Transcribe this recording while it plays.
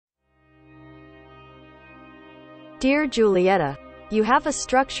Dear Julieta, you have a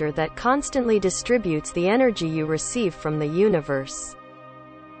structure that constantly distributes the energy you receive from the universe.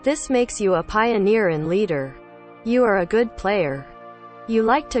 This makes you a pioneer and leader. You are a good player. You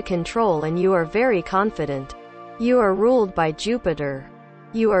like to control and you are very confident. You are ruled by Jupiter.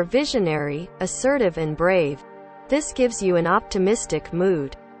 You are visionary, assertive and brave. This gives you an optimistic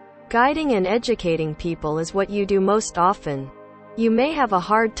mood. Guiding and educating people is what you do most often. You may have a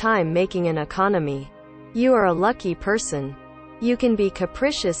hard time making an economy. You are a lucky person. You can be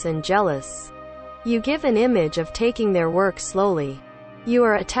capricious and jealous. You give an image of taking their work slowly. You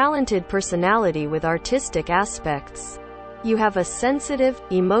are a talented personality with artistic aspects. You have a sensitive,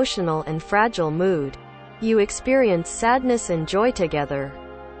 emotional and fragile mood. You experience sadness and joy together.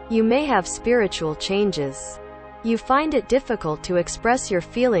 You may have spiritual changes. You find it difficult to express your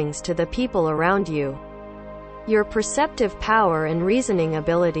feelings to the people around you. Your perceptive power and reasoning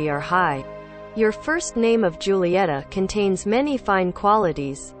ability are high. Your first name of Julieta contains many fine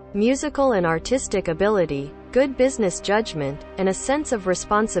qualities: musical and artistic ability, good business judgment, and a sense of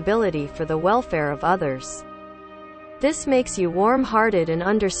responsibility for the welfare of others. This makes you warm-hearted and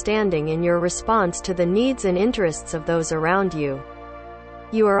understanding in your response to the needs and interests of those around you.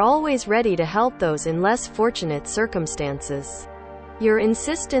 You are always ready to help those in less fortunate circumstances. Your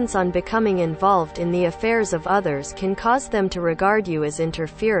insistence on becoming involved in the affairs of others can cause them to regard you as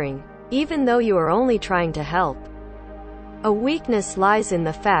interfering, even though you are only trying to help. A weakness lies in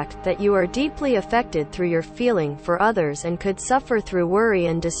the fact that you are deeply affected through your feeling for others and could suffer through worry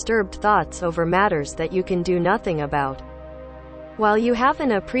and disturbed thoughts over matters that you can do nothing about. While you have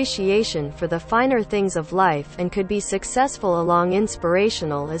an appreciation for the finer things of life and could be successful along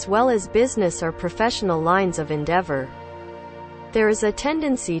inspirational as well as business or professional lines of endeavor, there is a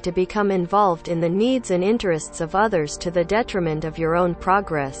tendency to become involved in the needs and interests of others to the detriment of your own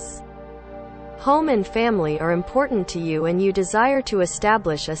progress. Home and family are important to you and you desire to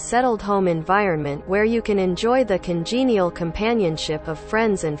establish a settled home environment where you can enjoy the congenial companionship of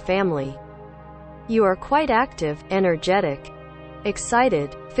friends and family. You are quite active, energetic,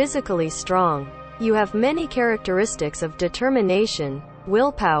 excited, physically strong. You have many characteristics of determination,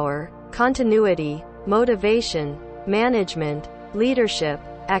 willpower, continuity, motivation, management, leadership,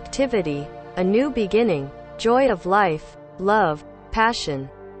 activity, a new beginning, joy of life, love, passion,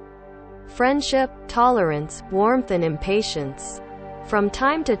 friendship, tolerance, warmth and impatience. From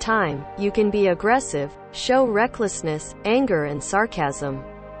time to time, you can be aggressive, show recklessness, anger and sarcasm.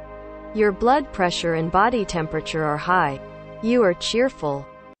 Your blood pressure and body temperature are high. You are cheerful,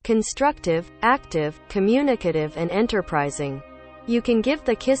 constructive, active, communicative and enterprising. You can give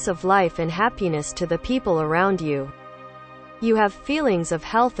the kiss of life and happiness to the people around you. You have feelings of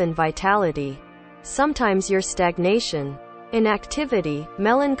health and vitality. Sometimes your stagnation, inactivity,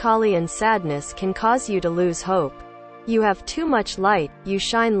 melancholy and sadness can cause you to lose hope. You have too much light, you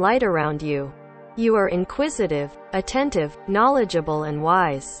shine light around you. You are inquisitive, attentive, knowledgeable and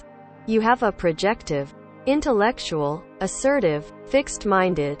wise. You have a projective, intellectual, assertive,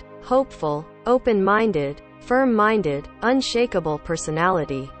 fixed-minded, hopeful, open-minded, firm-minded, unshakable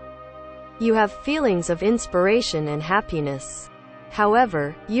personality. You have feelings of inspiration and happiness.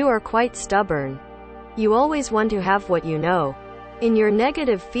 However, you are quite stubborn. You always want to have what you know. In your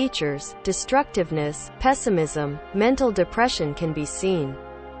negative features, destructiveness, pessimism, mental depression can be seen.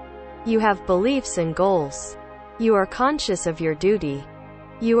 You have beliefs and goals. You are conscious of your duty.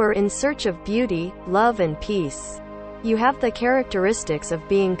 You are in search of beauty, love and peace. You have the characteristics of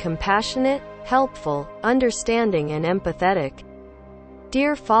being compassionate, helpful, understanding and empathetic.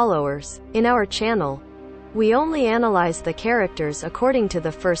 Dear followers, in our channel, we only analyze the characters according to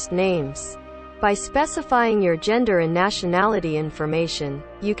the first names. By specifying your gender and nationality information,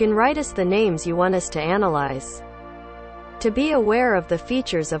 you can write us the names you want us to analyze. To be aware of the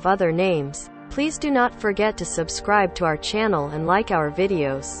features of other names, please do not forget to subscribe to our channel and like our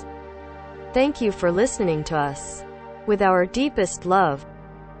videos. Thank you for listening to us. With our deepest love,